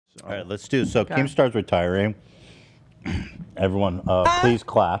All right, let's do. So Keemstar's retiring. Everyone, please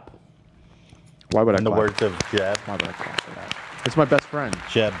clap. Why would I In clap? the words of Jeb. Why would I clap for that? It's my best friend.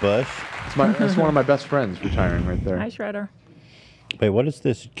 Jeb Bush. It's one of my best friends retiring right there. Hi, Shredder. Wait, what is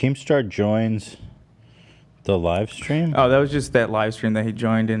this? Keemstar joins the live stream? Oh, that was just that live stream that he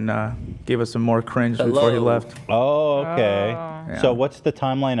joined and gave us some more cringe before he left. Oh, okay. Yeah. So what's the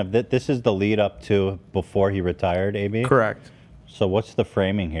timeline of this? This is the lead up to before he retired, AB? Correct. So what's the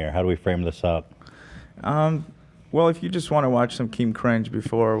framing here? How do we frame this up? Well, if you just want to watch some Keem cringe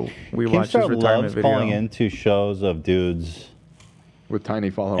before we watch his Keemstar retirement loves video. calling into shows of dudes with tiny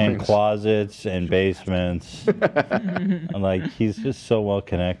followings in closets and basements. And, like, he's just so well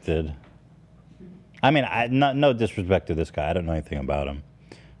connected. I mean, no disrespect to this guy. I don't know anything about him.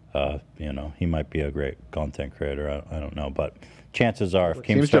 You know, he might be a great content creator. I don't know, but chances are, if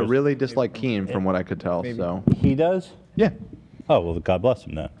Keemstar really dislike Keem, from what I could tell. So he does. Yeah. Oh well, God bless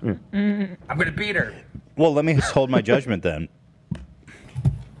him then. Yeah. I'm gonna beat her. Well, let me hold my judgment then.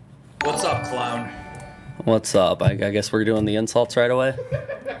 What's up, clown? What's up? I guess we're doing the insults right away.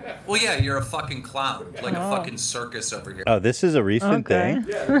 Well, yeah, you're a fucking clown, like a fucking circus over here. Oh, this is a recent thing.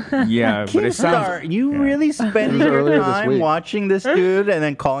 Yeah, but it sounds. Keemstar, you really spending your time watching this dude and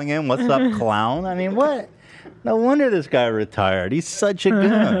then calling him "What's up, clown"? I mean, what? No wonder this guy retired. He's such a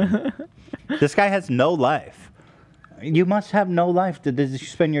goon. This guy has no life. You must have no life. Did you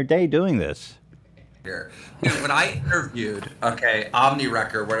spend your day doing this? Here. Dude, when I interviewed,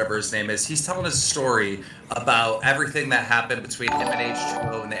 Omni-Wrecker, whatever his name is, he's telling us a story about everything that happened between him and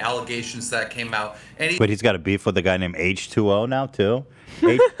H2O and the allegations that came out. And But he's got a beef with a guy named H2O now, too?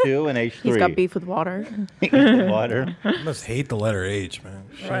 H2 and H3. He's got beef with water. Water. You must hate the letter H, man.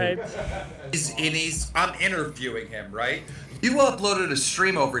 Right. I'm interviewing him, right? You uploaded a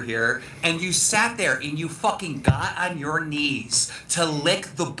stream over here, and you sat there and you fucking got on your knees to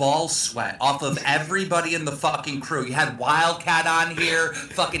lick the ball sweat off of everybody in the fucking crew. You had Wildcat on here,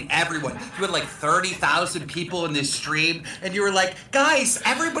 fucking everyone. You had like 30,000 people in this stream, and you were like, guys,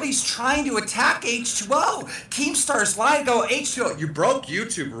 everybody's trying to attack H2O. Keemstar's lying. Go, H2O, you broke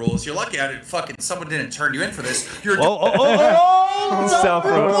YouTube rules. You're lucky someone didn't turn you in for this. You're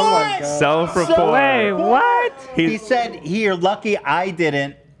Self-report. Wait, what? He said, you're lucky I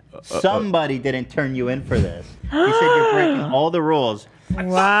didn't. Somebody didn't turn you in for this. He said you're breaking all the rules.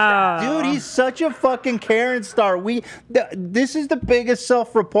 Wow. Dude, he's such a fucking Karen star. This is the biggest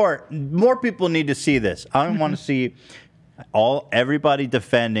self-report. More people need to see this. I don't want to see everybody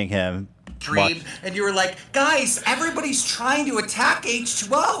defending him. Dream, and you were like, guys, everybody's trying to attack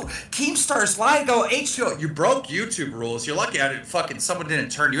H2O. Keemstar's lying. Go, H2O, you broke YouTube rules. You're lucky someone didn't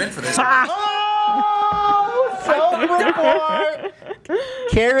turn you in for this. Self-report.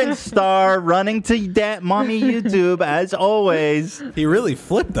 Karen Star running to mommy YouTube as always. He really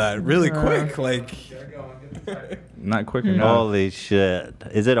flipped that really quick. Like, not quick enough. Holy shit.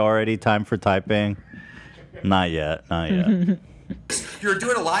 Is it already time for typing? Not yet. Not yet. You're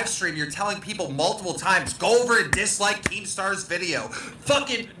doing a live stream. You're telling people multiple times, go over and dislike Keemstar's video.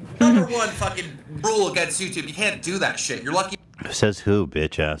 Fucking #1 fucking rule against YouTube. You can't do that shit. You're lucky. Says who,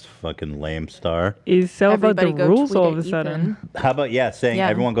 bitch ass fucking lame star. He's so about the Everybody go rules tweet all at of a sudden. How about saying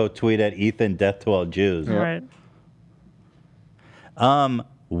everyone go tweet at Ethan Death to All Jews. Right.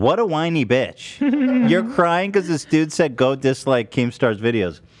 What a whiny bitch. You're crying because this dude said go dislike Keemstar's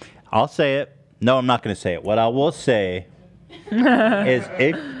videos. I'll say it. No, I'm not going to say it. What I will say is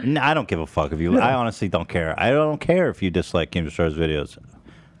I don't give a fuck if you. I honestly don't care. I don't care if you dislike Keemstar's videos.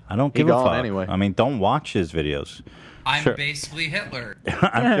 I don't give a fuck. Anyway. I mean, don't watch his videos. I'm Sure. basically Hitler.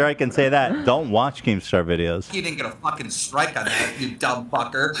 I'm sure I can say that. Don't watch Keemstar videos. You didn't get a fucking strike on that, you dumb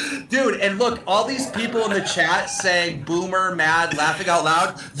fucker. Dude, and look, all these people in the chat saying boomer, mad, laughing out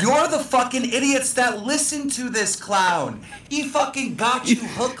loud. You're the fucking idiots that listen to this clown. He fucking got you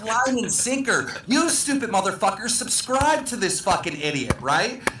hook, line, and sinker. You stupid motherfucker, subscribe to this fucking idiot,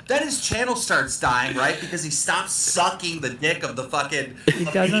 right? Then his channel starts dying, right? Because he stops sucking the dick of the fucking... He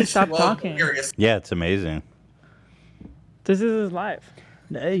doesn't stop talking. Yeah, it's amazing. This is his life.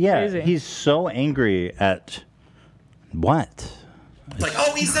 Yeah, Crazy. he's so angry at what? It's like,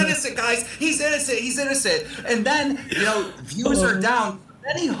 oh, he's innocent, guys. He's innocent. He's innocent. And then, views are down.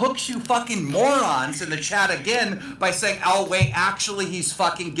 Then he hooks you fucking morons in the chat again by saying, oh, wait, actually, he's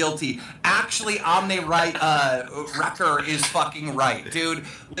fucking guilty. Actually, Omni-Wrecker is fucking right. Dude,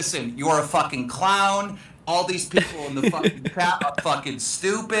 listen, you're a fucking clown. all these people in the fucking chat are fucking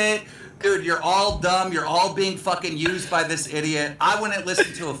stupid. Dude, you're all dumb. You're all being fucking used by this idiot. I wouldn't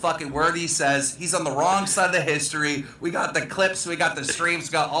listen to a fucking word he says. He's on the wrong side of the history. We got the clips. We got the streams.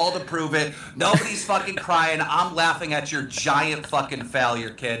 We got all to prove it. Nobody's fucking crying. I'm laughing at your giant fucking failure,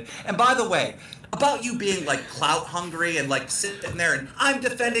 kid. And by the way, about you being like clout hungry and like sitting there and I'm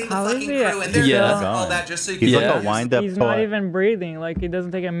defending the fucking crew and they're all that just so you can. He's like a wind-up He's toy. not even breathing. Like, it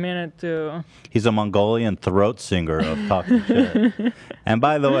doesn't take a minute to. He's a Mongolian throat singer of talking shit. And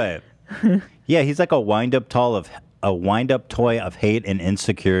by the way, yeah, he's like a wind-up toy of hate and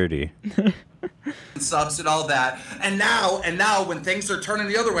insecurity. Subs and all that, and now when things are turning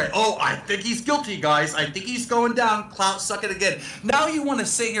the other way, oh, I think he's guilty, guys. I think he's going down. Clout suck it again. Now you want to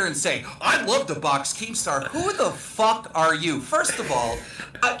sit here and say, I love to box Keemstar. Who the fuck are you? First of all,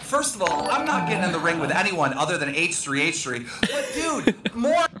 I'm not getting in the ring with anyone other than H3H3. But dude,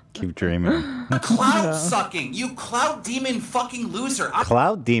 more Keep dreaming. clout sucking. You clout demon fucking loser.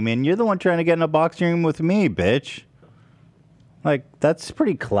 Cloud Demon, you're the one trying to get in a boxing ring with me, bitch. Like, that's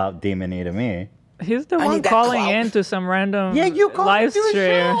pretty clout demon-y to me. He's the one calling into some random live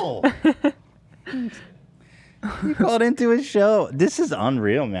stream. You called into his show. This is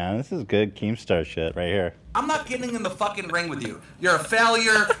unreal, man. This is good Keemstar shit right here. I'm not getting in the fucking ring with you. You're a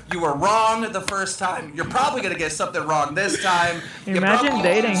failure. You were wrong the first time. You're probably going to get something wrong this time. Imagine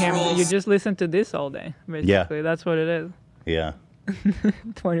dating him. You just listen to this all day, basically. Yeah. That's what it is. Yeah.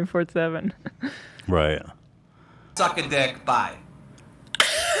 24/7. Right. Suck a dick. Bye.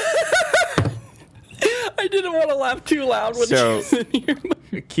 I didn't want to laugh too loud when So, she's in here.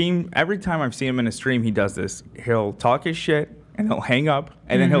 Keem, every time I've seen him in a stream, he does this. He'll talk his shit, and he'll hang up,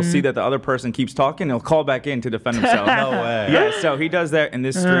 and then he'll see that the other person keeps talking, and he'll call back in to defend himself. No way. Yeah, so he does that in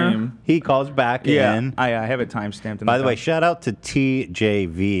this stream. He calls back in. I have it timestamped. By the way, shout out to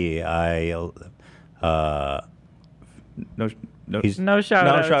TJV. No shout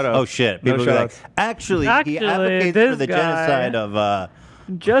outs. Oh shit! People be like, actually, he advocates for the genocide of.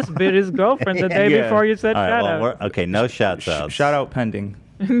 Just bit his girlfriend the day before you said All right, shout well, out. okay, no shouts out. Shout out pending.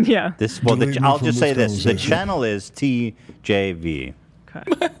 Yeah. This well, I'll just say this: the channel is TJV.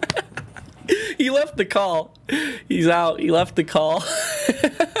 Okay. He left the call. He's out. He left the call.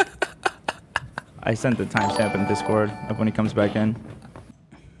 I sent the timestamp in Discord of when he comes back in.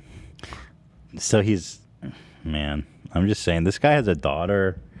 So man, I'm just saying, this guy has a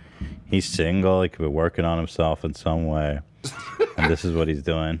daughter. He's single. He could be working on himself in some way. And this is what he's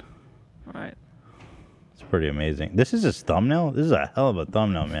doing. All right. It's pretty amazing. This is his thumbnail? This is a hell of a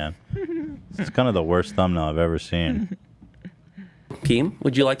thumbnail, man. This is kind of the worst thumbnail I've ever seen. Keem,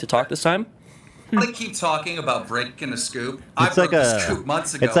 would you like to talk this time? I'm going to keep talking about breaking a scoop. It's I like broke a scoop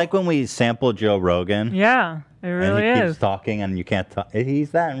months ago. It's like when we sample Joe Rogan. Yeah, it really and he is. keeps talking and you can't talk. He's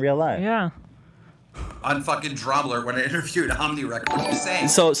that in real life. Yeah. On fucking Drumler when I interviewed Omni Record. What are you saying?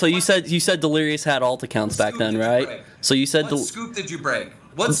 So you said Delirious had alt accounts back then, right? So you said what scoop did you break?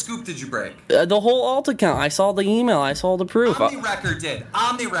 What scoop did you break? The whole alt account. I saw the email. I saw the proof. Omni Record did.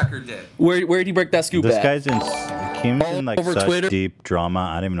 Omni Record did. Where did he break that scoop This at? guy's in Kim's in like over such Twitter. deep drama.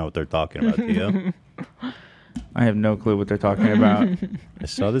 I don't even know what they're talking about. Do you? I have no clue what they're talking about. I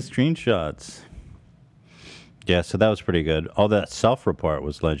saw the screenshots. Yeah, so that was pretty good. All that self-report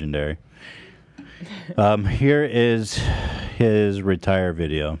was legendary. Here is his retire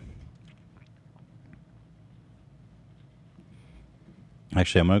video.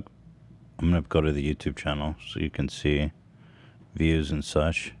 Actually, I'm gonna go to the YouTube channel so you can see views and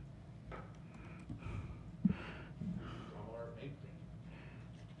such.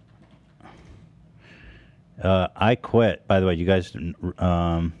 I quit. By the way, you guys,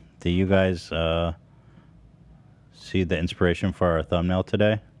 do you guys see the inspiration for our thumbnail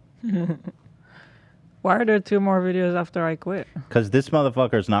today? Why are there 2 more videos after I quit? Because this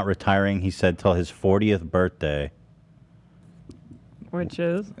motherfucker is not retiring, he said, till his 40th birthday. Which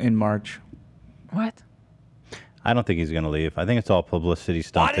is? In March. What? I don't think he's going to leave. I think it's all publicity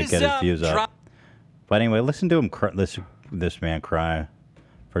stunt to get his views up. But anyway, listen to him, this man cry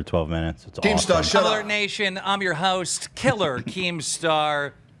for 12 minutes. It's awesome. Killer Nation, I'm your host, Killer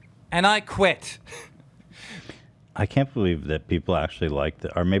Keemstar, and I quit. I can't believe that people actually like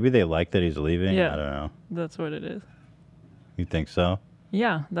that. Or maybe they like that he's leaving. Yeah. I don't know. That's what it is. You think so?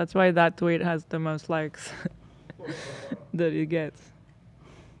 Yeah, that's why that tweet has the most likes that he gets.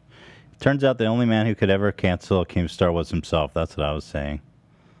 Turns out the only man who could ever cancel Keemstar was himself. That's what I was saying.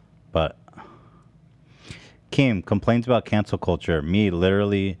 But Keem complains about cancel culture. Me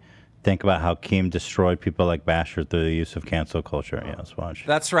literally think about how Keem destroyed people like Basher through the use of cancel culture. Yeah, let's watch.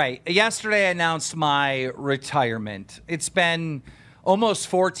 That's right. Yesterday I announced my retirement. It's been almost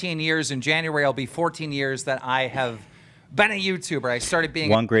 14 years. In January, I'll be 14 years that I have been a YouTuber. I started being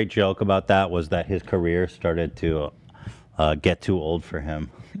One great joke about that was that his career started to get too old for him.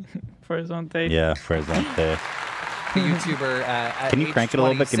 For his own taste. Yeah, for his own taste. a YouTuber at Can you age crank it a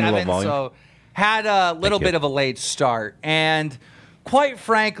little bit? Give me a little 27, volume. So had a little you. bit of a late start. And quite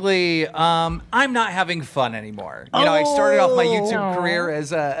frankly, I'm not having fun anymore. You know, I started off my YouTube career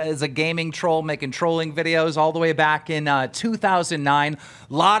as a gaming troll, making trolling videos all the way back in 2009.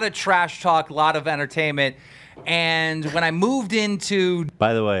 A lot of trash talk, a lot of entertainment. And when I moved into...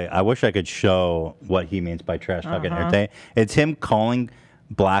 By the way, I wish I could show what he means by trash talk and entertain. It's him calling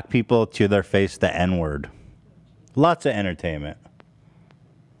black people to their face the N-word. Lots of entertainment.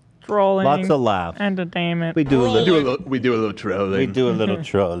 Trolling. Lots of laughs. Entertainment. We do a little. We do a little trolling. We do a little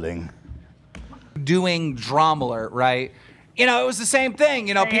trolling. doing Drama Alert, right? You know, it was the same thing.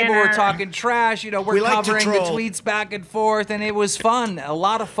 You know, people were talking trash. You know, we're covering the tweets back and forth, and it was fun. A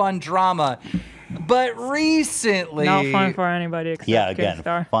lot of fun drama. But recently... Not fun for anybody except again,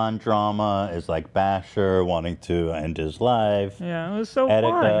 Kickstar. fun drama is like Basher wanting to end his life. Yeah, it was so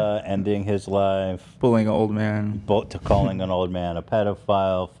Etika fun. ending his life. Bullying an old man. To calling an old man a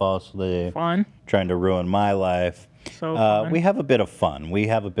pedophile falsely. Fun. Trying to ruin my life. So fun. We have a bit of fun. We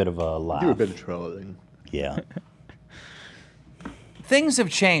have a bit of a laugh. Do a bit of trolling. Yeah. Things have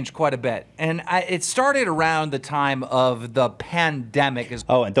changed quite a bit, and it started around the time of the pandemic.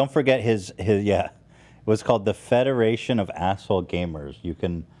 Oh, and don't forget his it was called the Federation of Asshole Gamers. You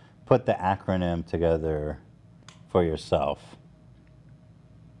can put the acronym together for yourself.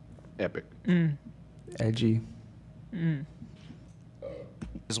 Epic. Edgy.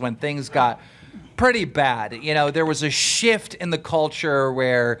 Is when things got pretty bad. You know, there was a shift in the culture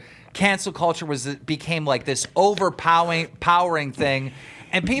where cancel culture became like this overpowering thing,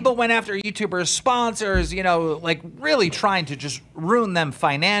 and people went after YouTubers, sponsors, you know, like really trying to just ruin them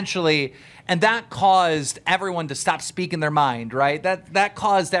financially, and that caused everyone to stop speaking their mind, right? That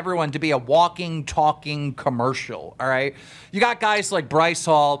caused everyone to be a walking, talking commercial, all right? You got guys like Bryce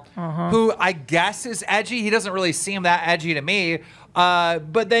Hall, who I guess is edgy. He doesn't really seem that edgy to me,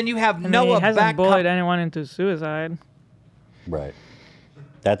 but then you have Noah he hasn't Beck. bullied anyone into suicide. Right.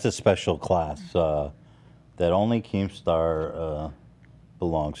 That's a special class that only Keemstar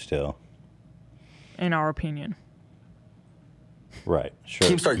belongs to. In our opinion. Right. Sure.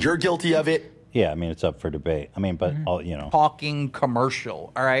 Keemstar, you're guilty of it. Yeah, I mean, it's up for debate. I mean, but, you know. Talking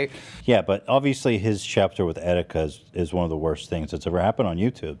commercial, all right? Yeah, but obviously his chapter with Etika is one of the worst things that's ever happened on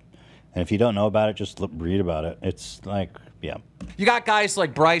YouTube. And if you don't know about it, just read about it. It's like, yeah. You got guys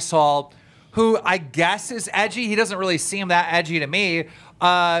like Bryce Hall, who I guess is edgy. He doesn't really seem that edgy to me.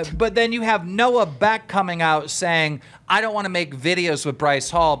 But then you have Noah Beck coming out saying, I don't want to make videos with Bryce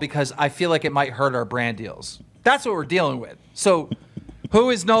Hall because I feel like it might hurt our brand deals. That's what we're dealing with. So who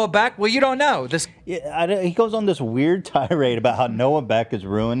is Noah Beck? Well, you don't know. He goes on this weird tirade about how Noah Beck is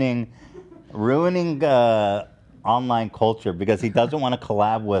ruining online culture because he doesn't want to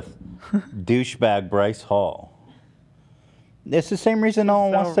collab with douchebag Bryce Hall. It's the same reason no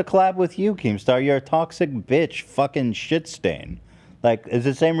one wants to collab with you, Keemstar. You're a toxic bitch, fucking shit stain. Like, it's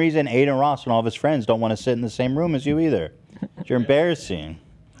the same reason Aiden Ross and all of his friends don't want to sit in the same room as you either. You're embarrassing.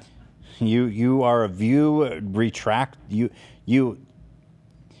 You are a you're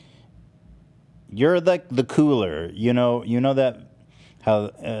like the cooler. You know that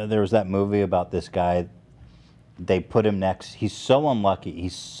how there was that movie about this guy. They put him next. He's so unlucky.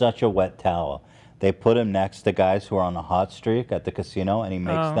 He's such a wet towel. They put him next to guys who are on a hot streak at the casino, and he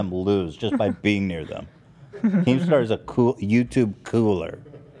makes them lose just by being near them. Keemstar is a cool YouTube cooler.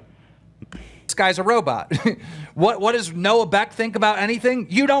 This guy's a robot. What does Noah Beck think about anything?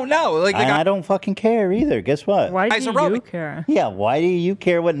 You don't know. Like, I don't fucking care either. Guess what? Why do you care? Yeah, why do you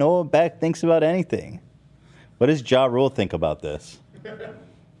care what Noah Beck thinks about anything? What does Ja Rule think about this?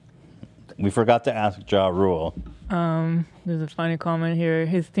 We forgot to ask Ja Rule. There's a funny comment here.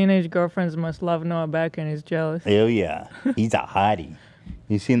 His teenage girlfriends must love Noah Beck and he's jealous. Oh yeah, he's a hottie.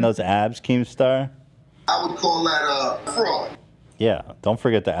 You seen those abs, Keemstar? I would call that fraud. Yeah, don't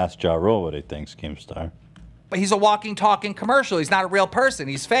forget to ask Ja Rule what he thinks, Keemstar. But he's a walking, talking commercial. He's not a real person.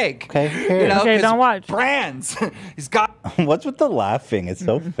 He's fake. Okay, you know, okay, don't watch. Brands. He's got. What's with the laughing? It's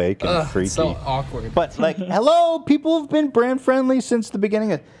so fake and freaky. It's so awkward. But like, hello, people have been brand friendly since the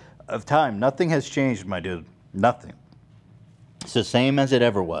beginning of time. Nothing has changed, my dude. Nothing. It's the same as it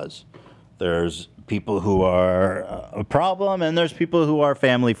ever was. There's people who are a problem, and there's people who are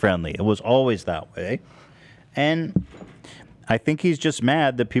family friendly. It was always that way. And I think he's just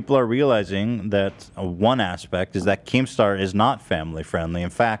mad that people are realizing that one aspect is that Keemstar is not family friendly. In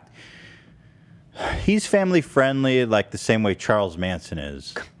fact, He's family friendly, like the same way Charles Manson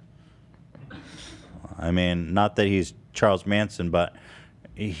is. I mean, not that he's Charles Manson, but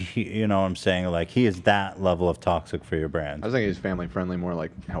you know what I'm saying? Like, he is that level of toxic for your brand. I was thinking he's family friendly, more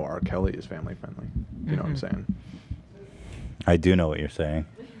like how R. Kelly is family friendly. You know what I'm saying? I do know what you're saying.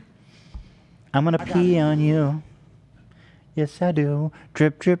 I'm gonna pee on you. Yes, I do.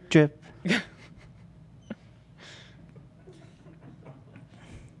 Drip, drip, drip.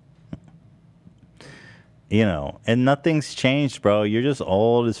 You know, and nothing's changed, bro. You're just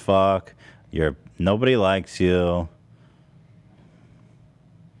old as fuck. Nobody likes you.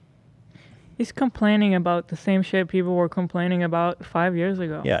 He's complaining about the same shit people were complaining about 5 years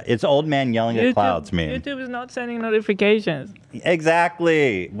ago. Yeah, it's old man yelling at clouds, man. YouTube is not sending notifications.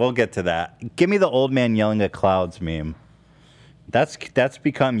 Exactly. We'll get to that. Give me the old man yelling at clouds meme. That's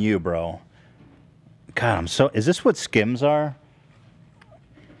become you, bro. God, I'm so. Is this what Skims are?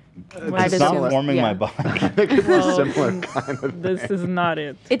 It's not warming my body. Similar kind of This is not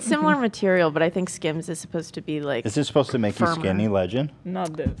it. It's similar material, but I think Skims is supposed to be like. Is this supposed to make you skinny, legend?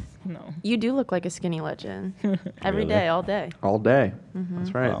 Not this. No. You do look like a skinny legend. Every Really? day, all day. All day. Mhm.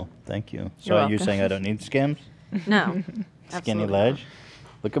 That's right. Well, thank you. So You're you're welcome. saying I don't need Skims? No. Skinny Absolutely ledge?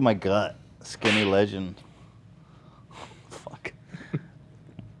 Look at my gut. Skinny legend. Fuck.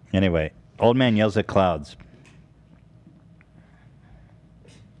 Anyway, old man yells at clouds.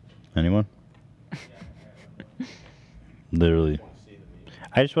 Anyone? Literally.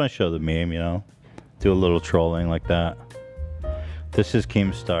 I just want to show the meme, you know? Do a little trolling like that. This is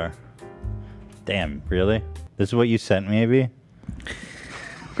Keemstar. Damn, really? This is what you sent me, AV?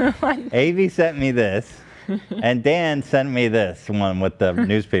 AV sent me this. And Dan sent me this one with the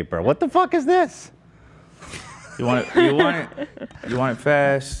newspaper. What the fuck is this? You want it? You want it? You want it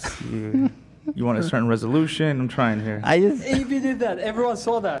fast? You want a certain resolution? I'm trying here. AV did that. Everyone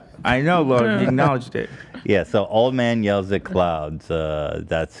saw that. I know, Lord. He acknowledged it. Yeah, so old man yells at clouds.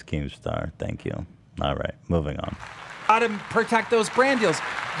 That's Keemstar. Thank you. All right, moving on. Got to protect those brand deals.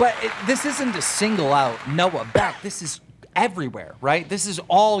 But this isn't to single out Noah Beck. This is everywhere, right? This is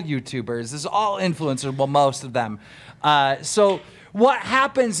all YouTubers. This is all influencers, well, most of them. So what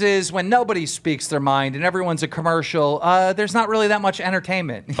happens is when nobody speaks their mind and everyone's a commercial, there's not really that much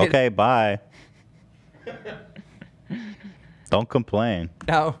entertainment. Okay, bye. Don't complain.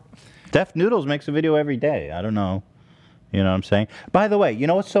 No. Def Noodles makes a video every day. I don't know. You know what I'm saying? By the way, you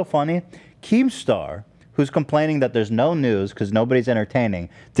know what's so funny? Keemstar, who's complaining that there's no news because nobody's entertaining,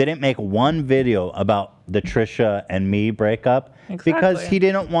 didn't make one video about the Trisha and me breakup because Exactly. he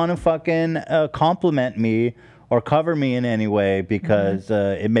didn't want to fucking compliment me or cover me in any way because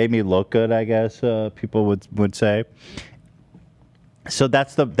it made me look good, I guess people would say. So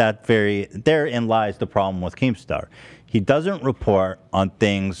therein lies the problem with Keemstar. He doesn't report on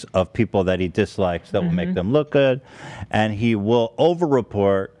things of people that he dislikes that will make them look good, and he will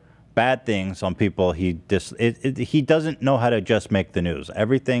over-report bad things on people he he doesn't know how to just make the news.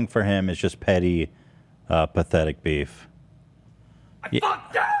 Everything for him is just petty, pathetic beef.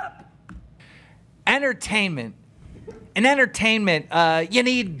 Fucked up. Entertainment. In entertainment, you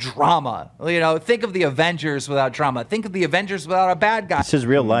need drama. You know, think of the Avengers without drama. Think of the Avengers without a bad guy. This is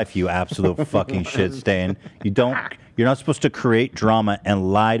real life, you absolute fucking shit stain. You're not supposed to create drama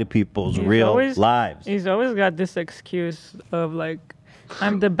and lie to people's real lives. He's always got this excuse of like,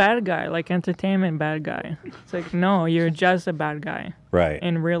 I'm the bad guy, like entertainment bad guy. It's like, no, you're just a bad guy. Right.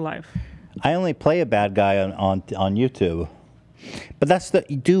 In real life. I only play a bad guy on YouTube. But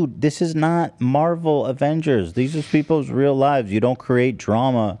dude, this is not Marvel Avengers. These are people's real lives. You don't create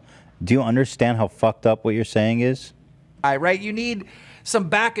drama. Do you understand how fucked up what you're saying is? Right? You need some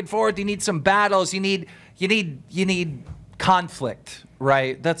back and forth. You need some battles. You need conflict,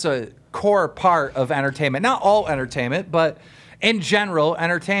 right? That's a core part of entertainment. Not all entertainment, but in general,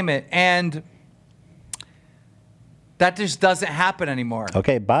 entertainment. And that just doesn't happen anymore.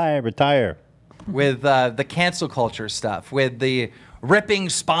 Okay, bye, retire. With the cancel culture stuff, with the ripping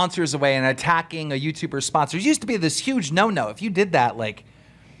sponsors away and attacking a YouTuber's sponsors. It used to be this huge no-no. If you did that, like,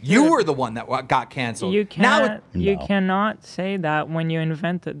 you were the one that got canceled. You cannot say that when you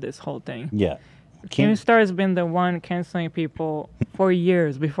invented this whole thing. Yeah. Keemstar has been the one canceling people for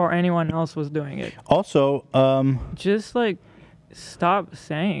years before anyone else was doing it. Also, just like stop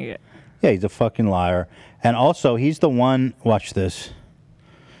saying it. yeah, he's a fucking liar. And also, he's the one, watch this.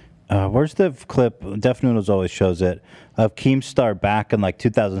 Where's the clip? Def Noodles always shows it, of Keemstar back in like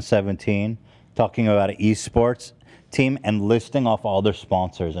 2017 talking about an esports team and listing off all their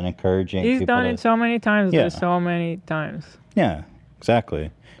sponsors and encouraging He's people done it so many times. Yeah. There's so many times. Yeah,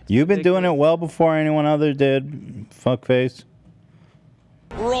 exactly. You've been doing it well before anyone other did, fuckface.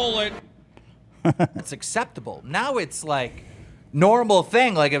 Roll it. it's acceptable. Now it's like normal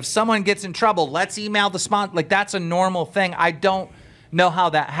thing. Like if someone gets in trouble, let's email the sponsor. Like that's a normal thing. I don't know how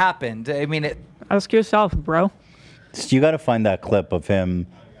that happened. I mean, ask yourself, bro. You got to find that clip of him.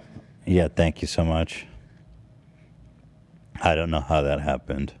 Yeah, thank you so much. I don't know how that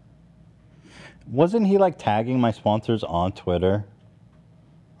happened. Wasn't he like tagging my sponsors on Twitter?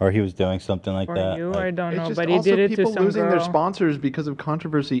 Or he was doing something like For that? you, Like, I don't know, It's just but he also did it to people some losing their girl. sponsors because of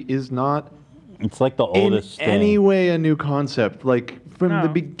controversy is not it's like the oldest in thing. any way a new concept. Like from the No.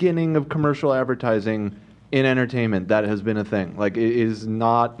 beginning of commercial advertising in entertainment, that has been a thing. Like it is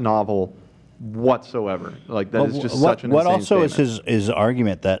not novel whatsoever. Like that is just such an what insane also statement. is his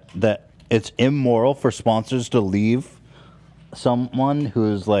argument that it's immoral for sponsors to leave someone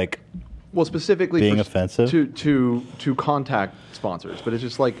who's like well, specifically being for, offensive to contact sponsors, but it's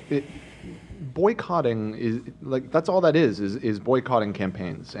just like boycotting is like that's all that is boycotting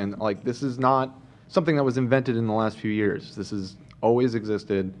campaigns, and like this is not something that was invented in the last few years. This has always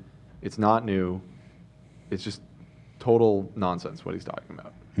existed. It's not new. It's just total nonsense what he's talking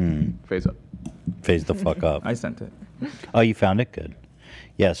about. Phase up. Phase the fuck up. I sent it. Oh, you found it? Good.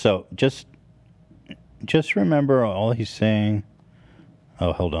 Yeah, so just remember all he's saying.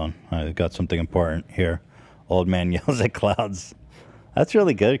 Oh, hold on. I got something important here. Old man yells at clouds. That's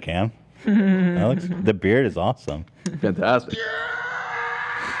really good, Cam. The beard is awesome. Fantastic.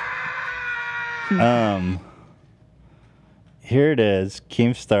 Here it is.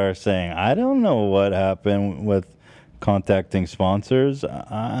 Keemstar saying, I don't know what happened with contacting sponsors.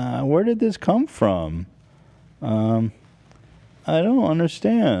 Where did this come from? I don't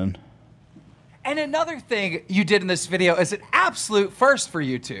understand. And another thing you did in this video is an absolute first for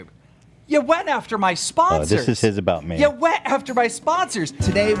YouTube. You went after my sponsors. This is his about me. You went after my sponsors.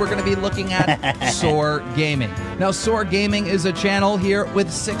 Today we're going to be looking at Soar Gaming. Now, Soar Gaming is a channel here with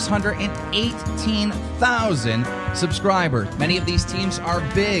 618,000 subscribers. Many of these teams are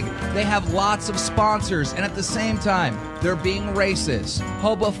big. They have lots of sponsors, and at the same time, they're being racist,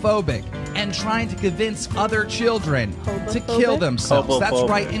 homophobic, and trying to convince other children to kill themselves. That's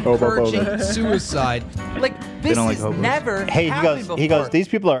right, encouraging suicide. Like, this is never happened he goes, before. these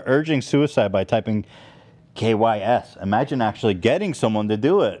people are urging suicide by typing KYS. Imagine actually getting someone to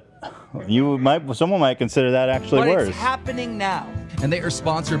do it. Someone might consider that actually But worse. it's happening now. And they are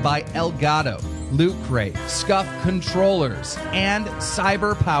sponsored by Elgato, Loot Crate, Scuff Controllers, and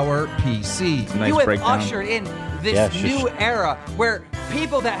Cyber Power PC. You have ushered in this Yeah, new era where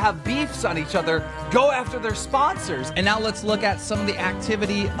people that have beefs on each other go after their sponsors. And now let's look at some of the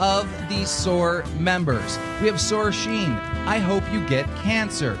activity of the SOAR members. We have SOAR Sheen. I hope you get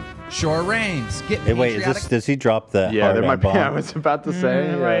cancer. Shore Reigns. Get Hey, wait, does he drop the Yeah, there hard-on might be. bomb? I was about to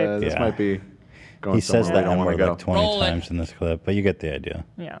say. right. This Yeah. might be going He says somewhere that we don't N want word to go. like 20 times in this clip, but you get the idea.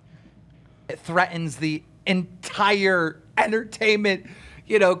 Yeah. It threatens the entire entertainment,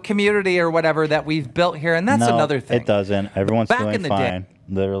 community or whatever that we've built here, and that's No, another thing. It doesn't. Everyone's Back doing in the fine.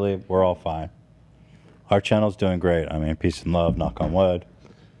 Literally, we're all fine. Our channel's doing great. I mean, peace and love, knock on wood.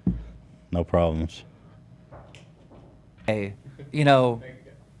 No problems. Hey,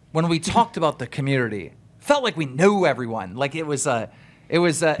 when we talked about the community, felt like we knew everyone. Like it was an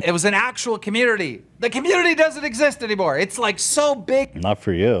actual community. The community doesn't exist anymore. It's like so big. Not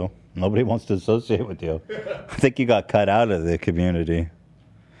for you. Nobody wants to associate with you. I think you got cut out of the community.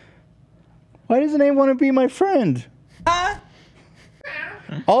 Why doesn't anyone want to be my friend?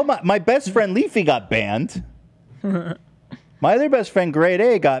 All my best friend Leafy got banned. My other best friend Grade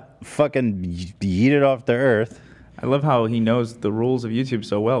A got fucking yeeted off the earth. I love how he knows the rules of YouTube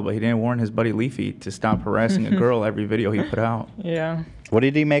so well, but he didn't warn his buddy Leafy to stop harassing a girl every video he put out. Yeah. What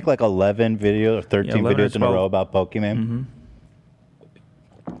did he make, like 11 videos or 13 11 or videos in a 12. row about Pokemon?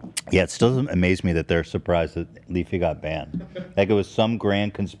 Yeah, it still doesn't amaze me that they're surprised that Leafy got banned. Like it was some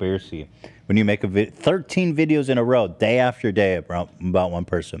grand conspiracy. When you make 13 videos in a row, day after day, about one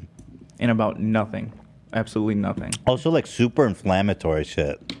person. And about nothing. Absolutely nothing. Also, like super inflammatory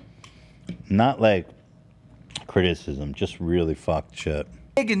shit. Not like criticism, just really fucked shit.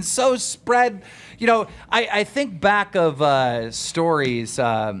 Big and so spread. I think back of stories.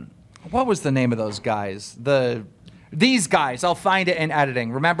 What was the name of those guys? These guys. I'll find it in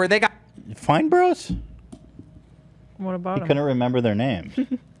editing. Remember, they got Fine Bros? What about You him? couldn't remember their names.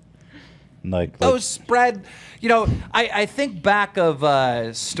 like those spread. I think back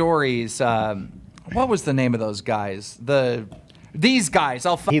of stories. What was the name of those guys? These guys.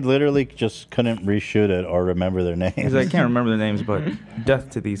 He literally just couldn't reshoot it or remember their names. He's like, I can't remember their names, but death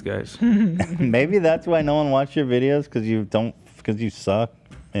to these guys. Maybe that's why no one watched your videos, because you suck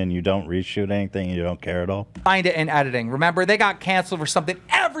and you don't reshoot anything and you don't care at all. Find it in editing. Remember, they got canceled for something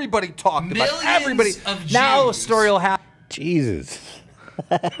every Everybody talked about it. Everybody. of Now a Jews. story will happen. Jesus.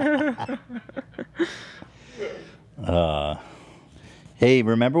 Hey,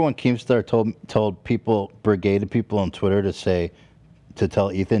 remember when Keemstar told people, brigaded people on Twitter to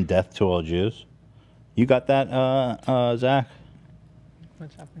tell Ethan death to all Jews? You got that, Zach?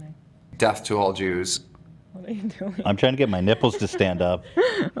 What's happening? Death to all Jews. What are you doing? I'm trying to get my nipples to stand up.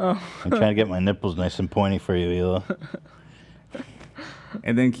 Oh. I'm trying to get my nipples nice and pointy for you, Hila.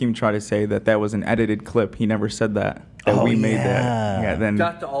 And then Keem tried to say that was an edited clip. He never said that we made that. Yeah, then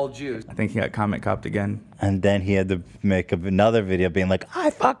Death to all Jews. I think he got comment copped again. And then he had to make another video being like, I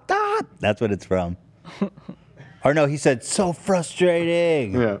fucked up. That's what it's from. Or no, he said, so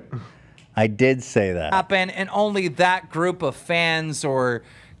frustrating. Yeah. I did say that. Happen, and only that group of fans or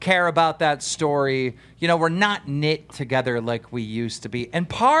care about that story. You know, we're not knit together like we used to be. And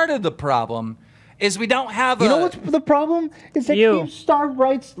part of the problem is we don't have You know what's the problem? Is that Keemstar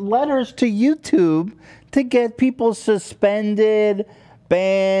writes letters to YouTube to get people suspended,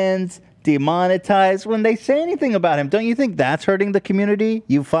 banned, demonetized when they say anything about him. Don't you think that's hurting the community?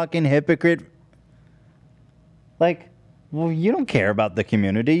 You fucking hypocrite. Like, well, you don't care about the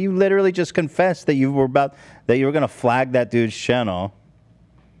community. You literally just confessed that you were gonna flag that dude's channel.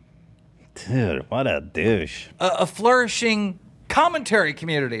 Dude, what a douche. A flourishing commentary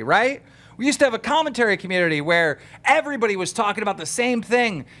community, right? We used to have a commentary community where everybody was talking about the same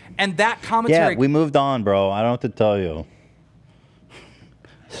thing, and that commentary. Yeah, we moved on, bro. I don't know what to tell you.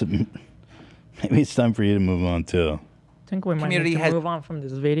 Maybe it's time for you to move on too. I think we might Community need to has- move on from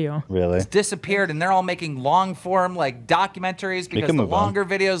this video. Really? It's disappeared, and they're all making long form like documentaries because can the move on. longer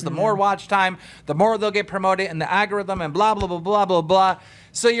videos, the more watch time, the more they'll get promoted in the algorithm, and blah blah blah blah blah blah.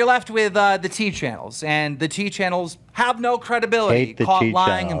 So you're left with the T channels, and the T channels have no credibility. Hate the Caught T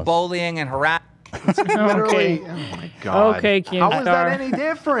lying channels. and bullying and harassing. Literally. Oh my God. Okay, How is that Keemstar. any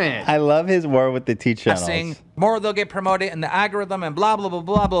different? I love his war with the T channels. More they'll get promoted in the algorithm, and blah blah blah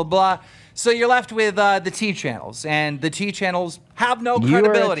blah blah blah. So you're left with the T channels, and the T channels have no You are a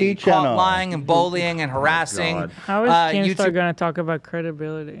credibility. T channel. Caught lying and bullying and harassing. How is Keemstar YouTube going to talk about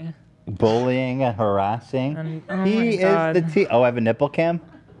credibility? Bullying and harassing. And, oh He my is God. the T. Oh, I have a nipple cam?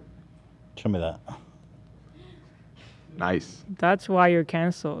 Show me that. Nice. That's why you're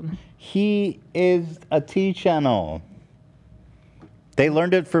canceled. He is a T channel. They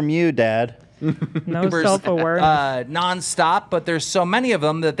learned it from you, Dad. No self-awareness. nonstop, but there's so many of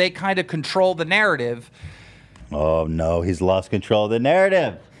them that they kind of control the narrative. Oh, no. He's lost control of the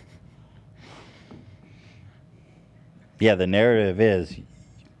narrative. Yeah, the narrative is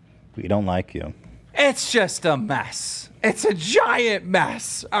we don't like you. It's just a mess. It's a giant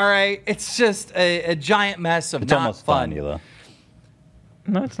mess. All right, it's just a giant mess of It's not almost fun. fun, Hila.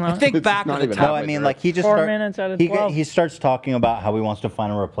 No, it's not. I think back not to the even time. No, I mean, like, he just 4 minutes out of 12. he starts talking about how he wants to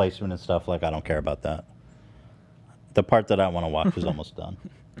find a replacement and stuff. Like, I don't care about that. The part that I want to watch is almost done.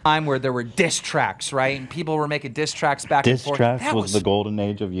 Time where there were diss tracks, right? And people were making diss tracks back and Diss forth. tracks That was the golden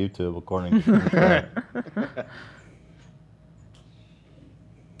age of YouTube, according to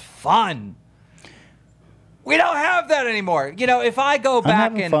fun. We don't have that anymore. You know, if I go back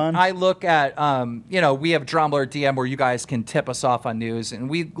having and fun. I look at, you know, we have Drumler DM where you guys can tip us off on news, and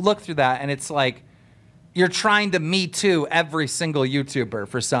we look through that, and it's like you're trying to Me Too every single YouTuber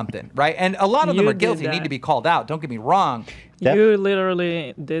for something, right? And a lot of them You are did guilty, that. need to be called out. Don't get me wrong. You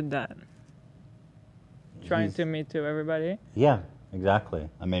literally did that. Trying to Me Too everybody. Yeah, exactly.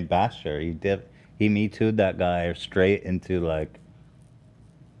 I mean, Basher, he Me Too'd that guy straight into, like,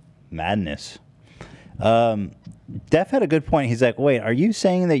 madness. Def had a good point. He's like, wait, are you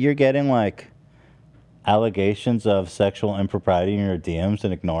saying that you're getting, like, allegations of sexual impropriety in your DMs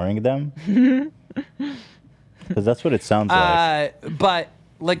and ignoring them? Because that's what it sounds like. But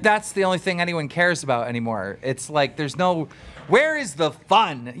like that's the only thing anyone cares about anymore. It's like there's no, where is the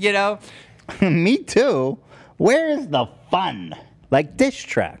fun? You know? Me too. Where is the fun? Like diss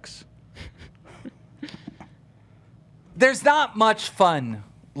tracks. There's not much fun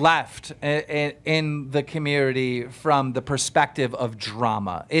left in the community from the perspective of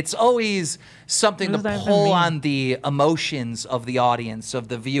drama. It's always something to What does that even pull mean? on the emotions of the audience, of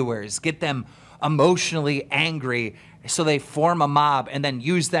the viewers, get them emotionally angry so they form a mob and then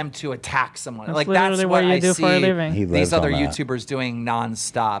use them to attack someone. That's like that's literally what what you I do see for a living. He these lives other on that. YouTubers doing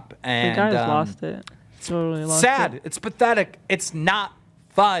nonstop. And The guy's lost it. Totally lost sad. it. It's pathetic. It's not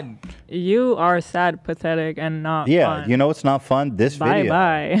fun. You are sad, pathetic, and not Yeah, fun. you know what's not fun? This Bye video.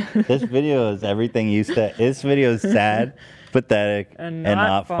 bye. This video is everything you said. This video is sad, pathetic, and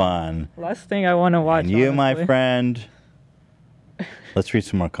not fun. Last thing I want to watch. And you, my honestly. friend. Let's read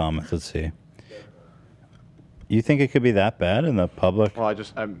some more comments. Let's see. You think it could be that bad in the public? Well,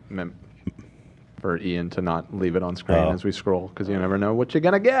 I meant for Ian to not leave it on screen as we scroll, because you never know what you're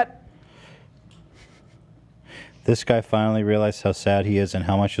gonna get. This guy finally realized how sad he is and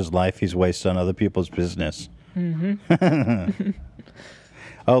how much his life he's wasted on other people's business. Mm-hmm.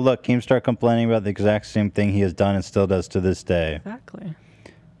 Oh, look, Keemstar complaining about the exact same thing he has done and still does to this day. Exactly.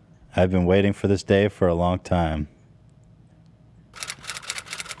 I've been waiting for this day for a long time.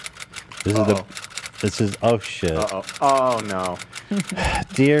 This is, oh shit. Uh-oh. Oh, no.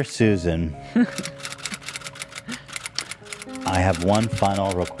 Dear Susan, I have one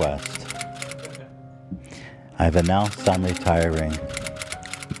final request. I've announced I'm retiring.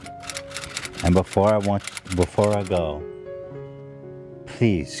 And before I go,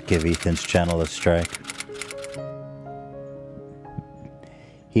 please give Ethan's channel a strike.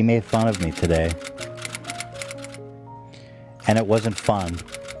 He made fun of me today. And it wasn't fun.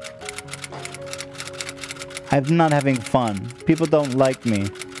 I'm not having fun. People don't like me.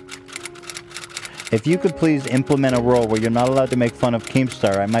 If you could please implement a rule where you're not allowed to make fun of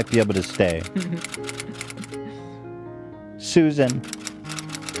Keemstar, I might be able to stay. Susan.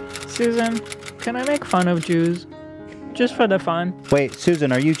 Susan, can I make fun of Jews? Just for the fun. Wait,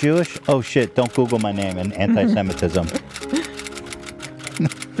 Susan, are you Jewish? Oh shit, don't Google my name and anti-Semitism.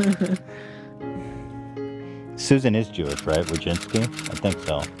 Susan is Jewish, right? Wojcinski? I think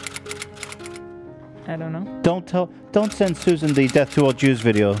so. I don't know. Don't send Susan the Death to All Jews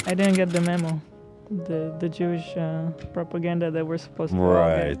video. I didn't get the memo. The Jewish propaganda that we're supposed to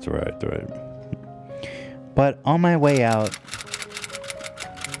Right. But on my way out,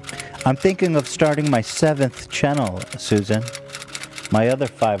 I'm thinking of starting my 7th channel, Susan. My other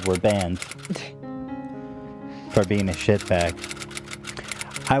 5 were banned for being a shitbag.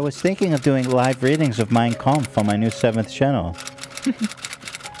 I was thinking of doing live readings of Mein Kampf on my new 7th channel.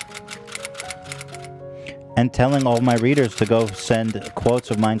 And telling all my readers to go send quotes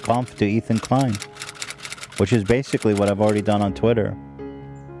of Mein Kampf to Ethan Klein. Which is basically what I've already done on Twitter.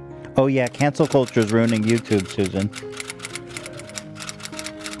 Oh yeah, cancel culture is ruining YouTube, Susan.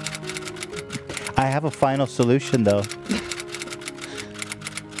 I have a final solution though.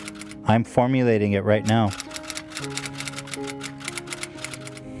 I'm formulating it right now.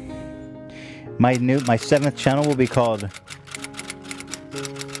 My 7th channel will be called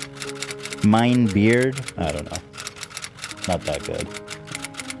Mine Beard. I don't know. Not that good.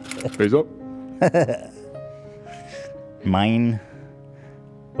 Face up. Mine.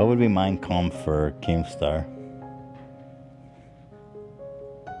 What would be Mein Kampf for Keemstar?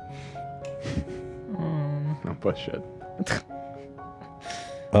 No bullshit.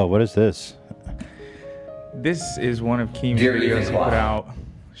 Oh, what is this? This is one of Keem's Dear videos Ethan he put Klein. out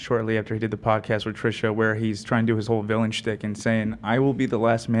shortly after he did the podcast with Trisha, where he's trying to do his whole villain shtick and saying, "I will be the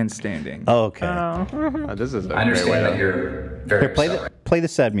last man standing." Oh, okay. This is a I great way understand that to... you're very Here, play the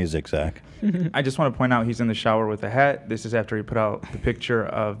sad music, Zach. I just want to point out he's in the shower with a hat. This is after he put out the picture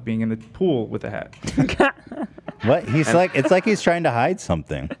of being in the pool with a hat. What? He's like, it's like he's trying to hide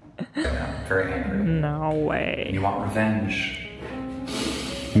something. very angry. No way. You want revenge.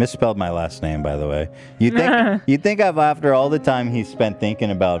 Misspelled my last name, by the way. You think after all the time he spent thinking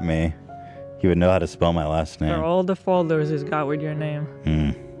about me, he would know how to spell my last For name. all the folders he's got with your name.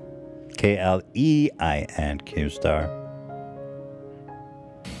 Klein, Keemstar.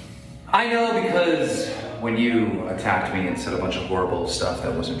 I know because when you attacked me and said a bunch of horrible stuff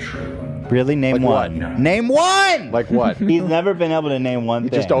that wasn't true. Really? Name Like what? one. Name one! Like what? He's never been able to name one He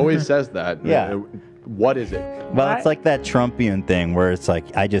thing. just always says that. Yeah. What is it? Well, it's like that Trumpian thing where it's like,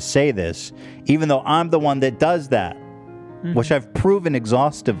 I just say this, even though I'm the one that does that, which I've proven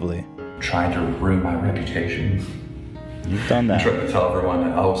exhaustively. Trying to ruin my reputation. You've done that. Trying to tell everyone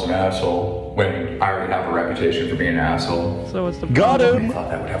that I was an asshole when I already have a reputation for being an asshole. So what's the Got problem? him! I thought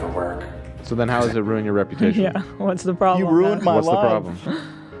that would ever work. So then how does it ruin your reputation? Yeah, what's the problem? You ruined my What's life. the problem?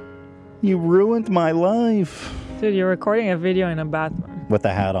 You ruined my life. Dude, you're recording a video in a bathroom. With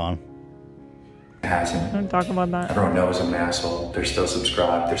a hat on. It hasn't. Don't talk about that. Everyone knows I'm an asshole. They're still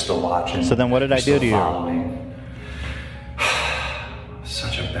subscribed. They're still watching. So then what did I do to you? you?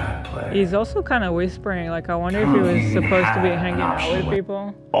 Such a bad play. He's also kind of whispering, like, I wonder if he was supposed to be hanging out with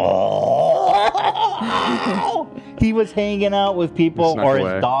people. Oh! He was hanging out with people, Snuck or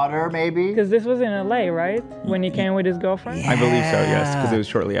away. his daughter, maybe? Because this was in LA, right? When he came with his girlfriend? I believe so, yes, because it was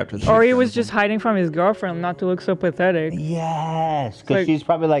shortly after the Or he was just hiding from his girlfriend not to look so pathetic. Yes, because Like- she's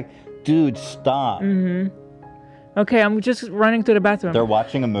probably like, dude, stop. Okay, I'm just running to the bathroom. They're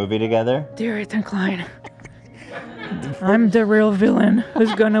watching a movie together. Dear Ethan Klein, I'm the real villain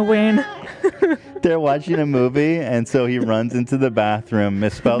who's gonna win. They're watching a movie, and so he runs into the bathroom,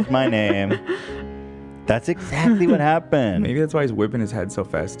 misspells my name, That's exactly what happened. Maybe that's why he's whipping his head so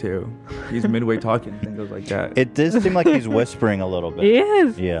fast too. He's midway talking and goes like that. It does seem like he's whispering a little bit. He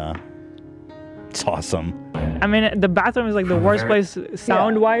is. Yeah. It's awesome. I mean, the bathroom is like the worst place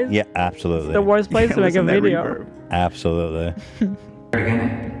sound-wise. Yeah, absolutely. It's the worst place to make a video. Absolutely.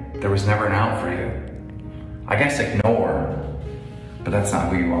 Again, there was never an out for you. I guess ignore, but that's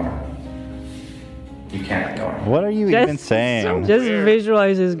not who you are. You can't ignore. What are you even saying? Just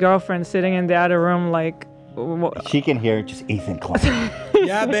visualize his girlfriend sitting in the other room like... She can hear just Ethan Klein.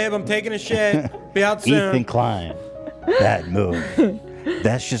 Yeah, babe, I'm taking a shit. Be out soon. Ethan Klein. Bad move.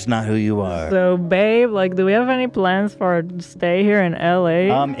 That's just not who you are. So, babe, like, do we have any plans for a stay here in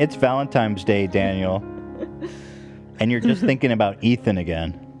LA? It's Valentine's Day, Daniel. And you're just thinking about Ethan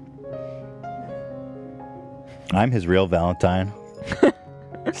again. I'm his real Valentine.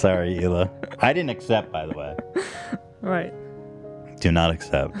 Sorry, Hila. I didn't accept, by the way. Right. Do not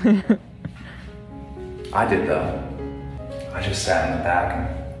accept. I did though. I just sat in the back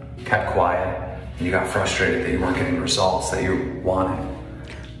and kept quiet, and you got frustrated that you weren't getting the results that you wanted.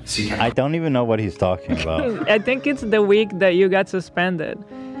 So you I don't even know what he's talking about. I think it's the week that you got suspended.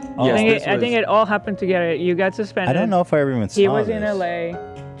 Yes, I think it all happened together. You got suspended. I don't know if I ever even saw He was this. in LA.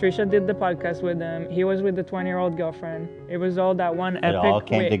 Trisha did the podcast with him. He was with the 20-year-old girlfriend. It was all that one epic It all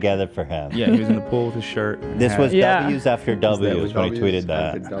came week. together for him. Yeah, he was in the pool with his shirt. and This hat. was W's after W's when he tweeted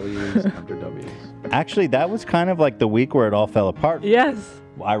after that. W's after W's. Actually, that was kind of like the week where it all fell apart. Yes.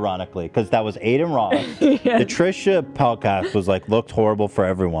 Ironically, because that was Aiden Ross. Yes. The Trisha podcast was like looked horrible for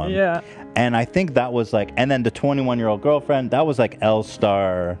everyone. Yeah. And I think that was like, and then the 21-year-old girlfriend, that was like L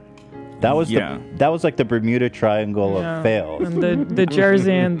Star. That was that was like the Bermuda Triangle of fails. And the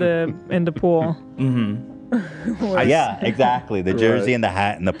jersey in the pool. Mm-hmm. Yeah, exactly. The jersey and the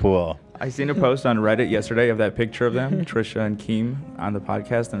hat in the pool. I seen a post on Reddit yesterday of that picture of them, Trisha and Keem, on the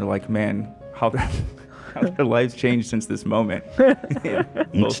podcast, and they're like, man, how their lives changed since this moment.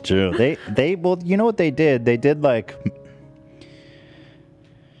 It's true. They well, you know what they did? They did like.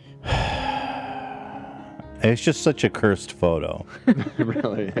 It's just such a cursed photo. It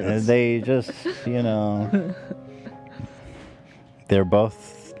really is. They just, you know, they're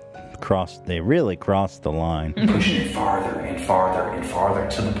both crossed. They really crossed the line. pushing it farther and farther and farther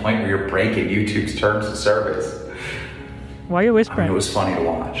to the point where you're breaking YouTube's terms of service. Why are you I whispering? mean, it was funny to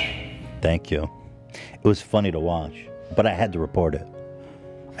watch. Thank you. It was funny to watch, but I had to report it.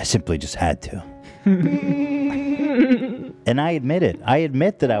 I simply just had to. And I admit it. I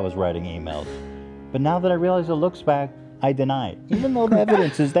admit that I was writing emails. But now that I realize it looks back, I deny it. Even though the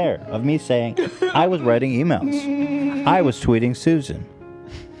evidence is there of me saying I was writing emails. I was tweeting Susan.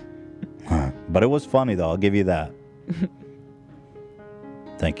 But it was funny, though. I'll give you that.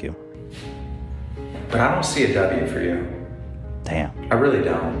 Thank you. But I don't see a W for you. Damn. I really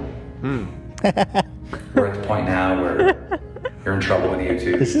don't. We're at the point now where you're in trouble with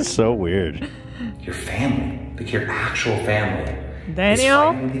YouTube. This is so weird. Your family, like your actual family,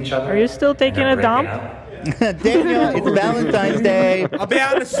 Daniel, with each other, are you still taking a dump? Daniel, it's Valentine's Day. I'll be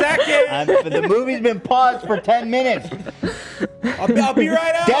out in a second. The movie's been paused for 10 minutes. I'll be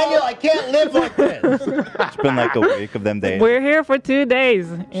right out. Daniel, I can't live like this. It's been like a week of them days. We're here for 2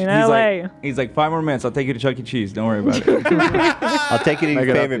 days in LA. He's like 5 more minutes. I'll take you to Chuck E. Cheese. Don't worry about it. I'll take you to Make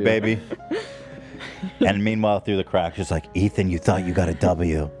your it up favorite, to you. baby. And meanwhile, through the cracks, it's like, Ethan, you thought you got a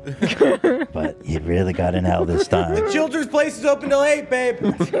W, but you really got in hell this time. The children's place is open till 8, babe.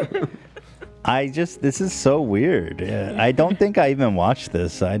 This is so weird. Yeah, I don't think I even watched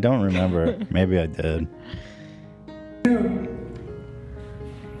this. I don't remember. Maybe I did.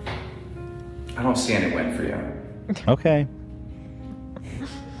 I don't see any win for you. Okay.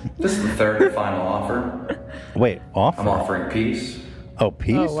 This is the third and final offer. Wait, offer? I'm offering peace. Oh,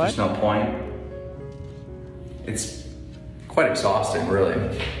 peace? Oh, what? There's no point. It's quite exhausting, really.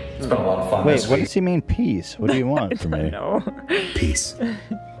 It's been a lot of fun Wait, this what week. does he mean, peace? What do you want from me? No. Peace.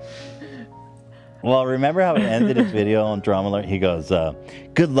 Well, remember how he ended his video on Drama Alert? He goes,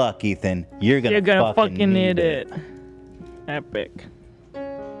 good luck, Ethan. You're gonna fucking need it. Epic.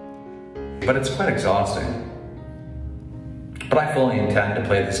 But it's quite exhausting. But I fully intend to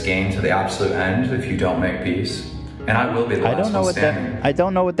play this game to the absolute end if you don't make peace. And I will be the I last don't know one what standing. that. I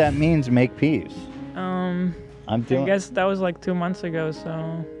don't know what that means. Make peace. I'm doing. I guess that was like 2 months ago,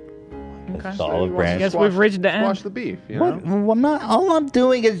 so. Okay. The olive I branch. guess we've reached the end. Squash the beef, you What? know? Well, I'm not. All I'm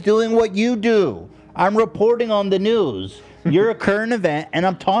doing is doing what you do. I'm reporting on the news. You're a current event, and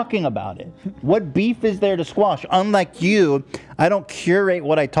I'm talking about it. What beef is there to squash? Unlike you, I don't curate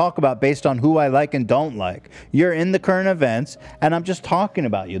what I talk about based on who I like and don't like. You're in the current events, and I'm just talking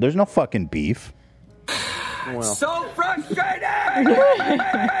about you. There's no fucking beef. Well, So frustrating!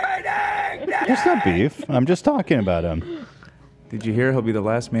 It's not beef. I'm just talking about him. Did you hear? He'll be the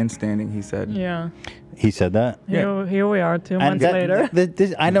last man standing. He said. Yeah. He said that. Here we are 2 months later.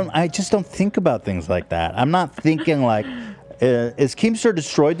 I just don't think about things like that. I'm not thinking like, is Keemstar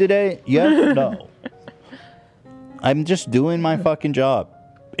destroyed today? Yes. No. I'm just doing my fucking job,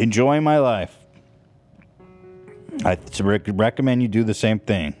 enjoying my life. I recommend you do the same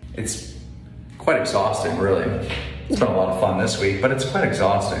thing. It's quite exhausting, really. It's been a lot of fun this week, but it's quite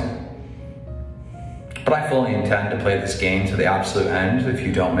exhausting. But I fully intend to play this game to the absolute end if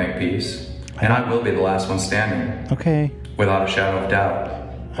you don't make peace. And I will be the last one standing. Okay. Without a shadow of doubt.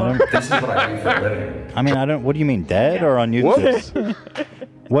 This is what I do for a living. I mean, what do you mean, dead or on YouTube?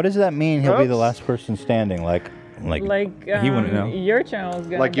 What does that mean? He'll be the last person standing, like he wouldn't know. Your channel's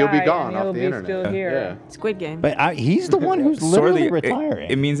gonna Like, you'll be die gone and off he'll the be internet. Still here. Squid Game. But he's the one who's literally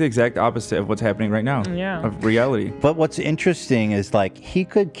retiring. It means the exact opposite of what's happening right now. Yeah. Of reality. But what's interesting is like he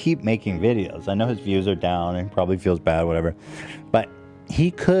could keep making videos. I know his views are down and probably feels bad, whatever. But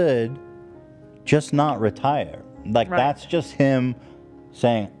he could just not retire. Like that's just him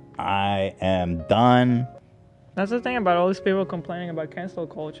saying, I am done. That's the thing about all these people complaining about cancel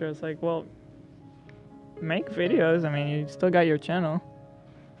culture. It's like, well, make videos. I mean, you still got your channel.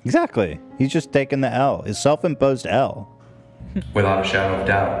 Exactly. He's just taking the L. His self-imposed L. Without a shadow of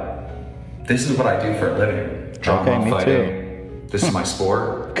doubt. This is what I do for a living. Drama me fighting. This is my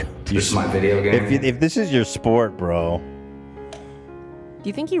sport. This is my video game. If this is your sport, bro. Do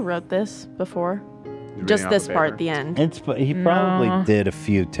you think he wrote this before? Just this part at the end. He probably did a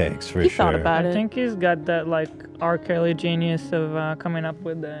few takes for He sure. thought about I it. think he's got that like R. Kelly genius of coming up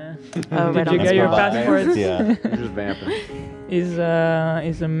with the. Oh, right Did on you the get your spot. passports? Yeah. Just vamping. He's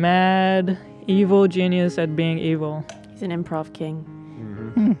a mad, evil genius at being evil. He's an improv king.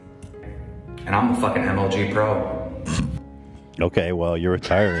 And I'm a fucking MLG pro. Okay, well, you're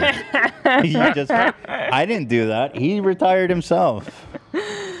retiring. I didn't do that. He retired himself.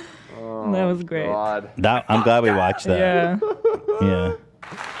 That was great. I'm glad we watched that. Yeah. Yeah.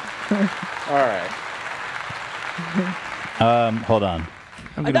 All right. Hold on.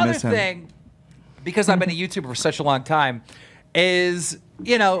 Another thing, because I've been a YouTuber for such a long time, is,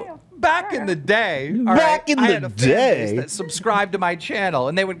 back in the day, Back in I the had a fan day? base that subscribed to my channel,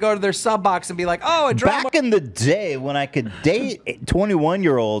 and they would go to their sub box and be like, "Oh, a drama." Back in the day when I could date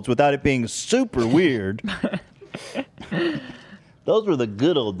 21-year-olds without it being super weird. Those were the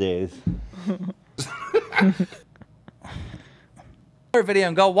good old days. Video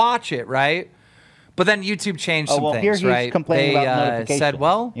and go watch it, right? But then YouTube changed some well, here things, he's right? complaining They about notifications. said,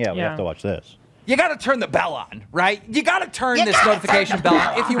 "Well, Yeah, we have to watch this. you got to turn the bell on, right? You got to turn this notification bell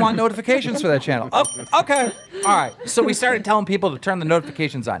on if you want notifications for that channel." Oh, okay. All right. So we started telling people to turn the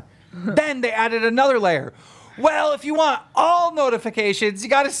notifications on. Then they added another layer. Well, if you want all notifications, you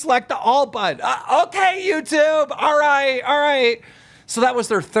got to select the all button. Okay, YouTube. All right. All right. So that was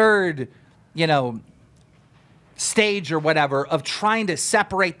their third, stage or whatever of trying to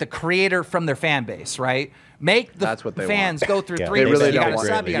separate the creator from their fan base, right? Make the fans go through three things. You got to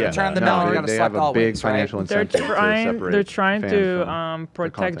sub, you got to turn the bell, you got to select all big wins, right? financial incentive They're trying fans to from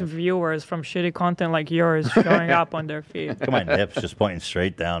protect content. viewers from shitty content like yours showing up on their feed. Look at my nips just pointing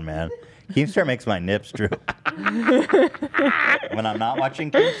straight down, man. Keemstar makes my nips droop. When I'm not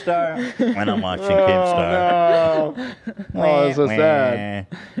watching Keemstar, when I'm watching Keemstar. No. Oh, that's so sad.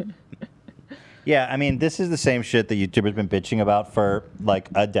 Yeah, I mean, this is the same shit that YouTubers been bitching about for like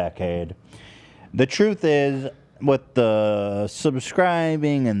a decade. The truth is, with the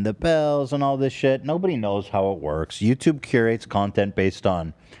subscribing and the bells and all this shit, nobody knows how it works. YouTube curates content based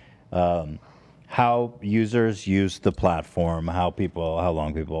on how users use the platform, how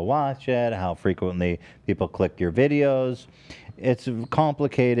long people watch it, how frequently people click your videos. It's a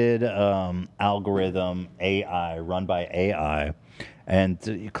complicated algorithm, AI, run by AI.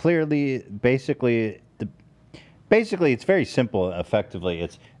 And clearly, basically, it's very simple, effectively.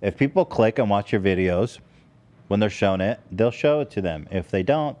 It's if people click and watch your videos, when they're shown it, they'll show it to them. If they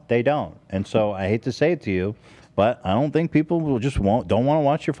don't, they don't. And so I hate to say it to you, but I don't think people will don't want to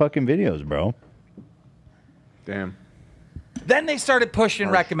watch your fucking videos, bro. Damn. Then they started pushing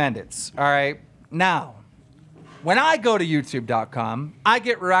recommendeds. All right. Now, when I go to youtube.com, I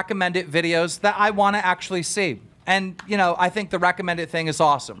get recommended videos that I want to actually see. And, I think the recommended thing is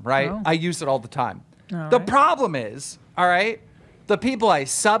awesome, right? Oh. I use it all the time. All The right. problem is, all right, the people I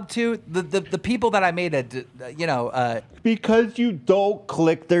sub to, the people that I made because you don't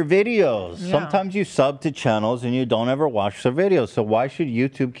click their videos. Yeah. Sometimes you sub to channels and you don't ever watch their videos. So why should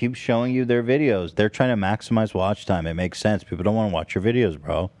YouTube keep showing you their videos? They're trying to maximize watch time. It makes sense. People don't want to watch your videos,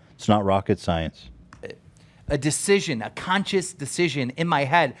 bro. It's not rocket science. a decision, a conscious decision in my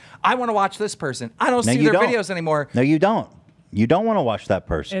head. I want to watch this person. I don't No, see you their don't. videos anymore. No, you don't. You don't want to watch that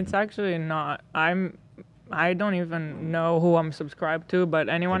person. It's actually not. I don't even know who I'm subscribed to, but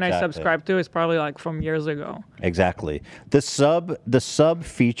anyone I Exactly. subscribe to is probably like from years ago. Exactly. The sub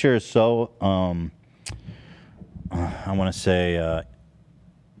feature is so I want to say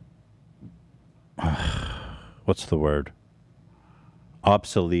what's the word?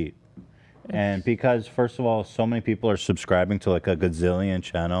 Obsolete. And because first of all, so many people are subscribing to like a gazillion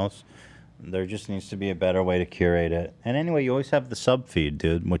channels, there just needs to be a better way to curate it. And anyway, you always have the sub feed,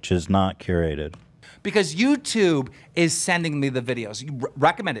 dude, which is not curated. Because YouTube is sending me the videos. You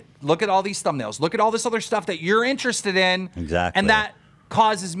recommend it. Look at all these thumbnails. Look at all this other stuff that you're interested in. Exactly. And that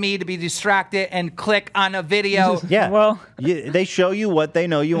causes me to be distracted and click on a video. Yeah. Well, they show you what they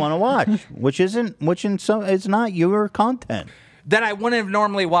know you want to watch, it's not your content. That I wouldn't have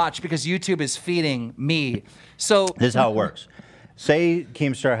normally watched because YouTube is feeding me. So This is how it works. Say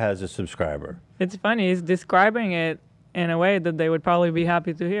Keemstar has a subscriber. It's funny. He's describing it in a way that they would probably be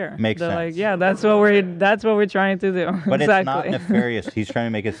happy to hear. Makes They're sense. like, yeah, that's what we're trying to do. But exactly. it's not nefarious. He's trying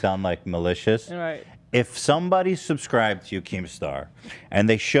to make it sound like malicious. Right. If somebody subscribed to you, Keemstar, and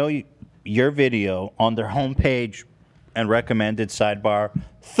they show you your video on their homepage and recommended sidebar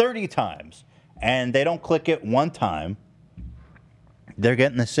 30 times, and they don't click it one time, they're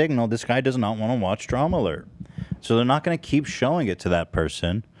getting the signal this guy does not want to watch Drama Alert. So they're not going to keep showing it to that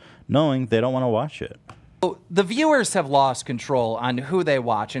person, knowing they don't want to watch it. the viewers have lost control on who they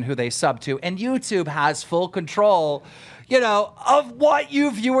watch and who they sub to, and YouTube has full control, you know, of what you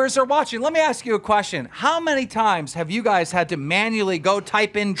viewers are watching. Let me ask you a question. How many times have you guys had to manually go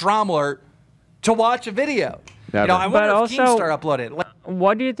type in Drama Alert to watch a video? Never. You know, I But wonder if also, Keemstar uploaded it.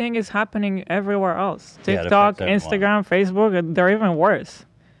 what do you think is happening everywhere else? Yeah, it TikTok, affects Instagram, Facebook, they're even worse.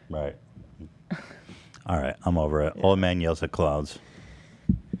 Right. All right, I'm over it. Old man yells at clouds.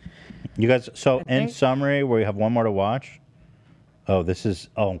 You guys, so in summary, we have one more to watch. Oh, this is,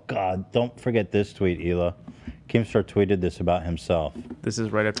 oh God, don't forget this tweet, Hila. Keemstar tweeted this about himself. This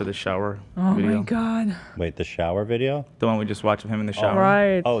is right after the shower Oh video. my God. Wait, the shower video? The one we just watched of him in the shower.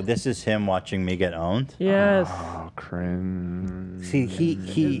 Right. Oh, this is him watching me get owned? Yes. Oh, cringe. See,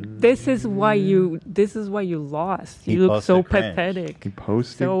 he This is why you lost. He You look so posted cringe. pathetic. He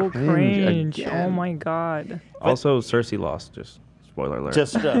posted So cringe cringe. again. Oh my God. Also, Cersei lost. Just spoiler alert.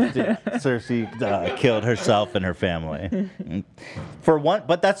 just Cersei killed herself and her family. For one,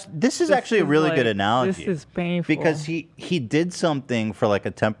 but this is actually a really good analogy. This is painful. Because he did something for like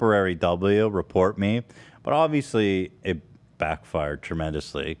a temporary W, report me, but obviously it backfired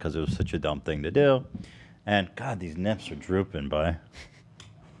tremendously because it was such a dumb thing to do. And God, these nips are drooping, by.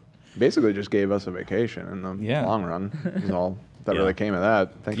 Basically just gave us a vacation in the long run. Is all that Yeah. really came of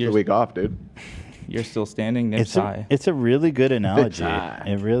that. Thanks for the week off, dude. You're still standing. Nips high. It's a really good analogy. high.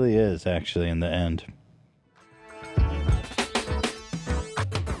 It really is, actually, in the end.